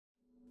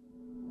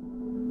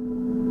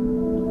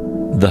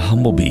The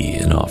Humble Bee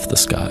and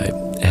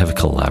Offthesky have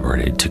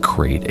collaborated to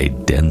create a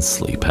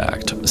densely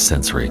packed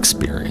sensory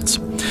experience,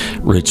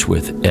 rich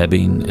with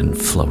ebbing and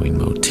flowing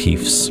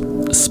motifs,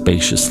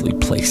 spaciously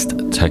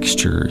placed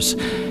textures,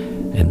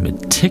 and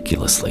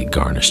meticulously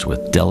garnished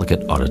with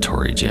delicate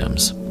auditory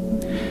gems.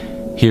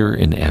 Here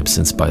in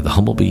Absence by the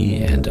Humble Bee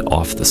and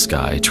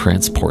Offthesky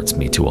transports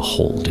me to a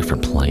whole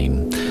different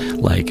plane,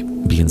 like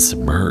being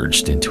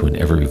submerged into an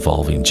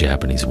ever-evolving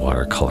Japanese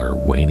watercolor,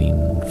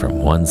 waning from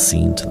one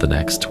scene to the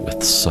next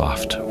with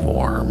soft,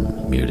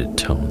 warm, muted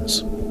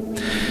tones.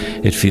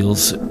 It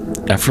feels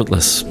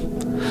effortless,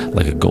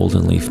 like a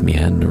golden leaf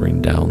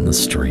meandering down the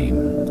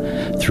stream,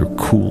 through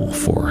cool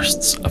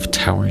forests of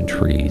towering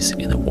trees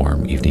in the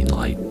warm evening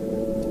light.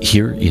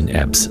 Here in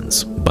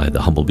Absence by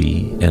the Humble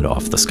Bee and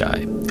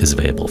Offthesky is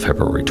available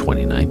February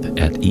 29th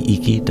at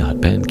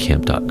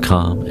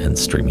eiki.bandcamp.com and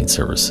streaming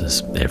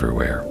services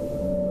everywhere.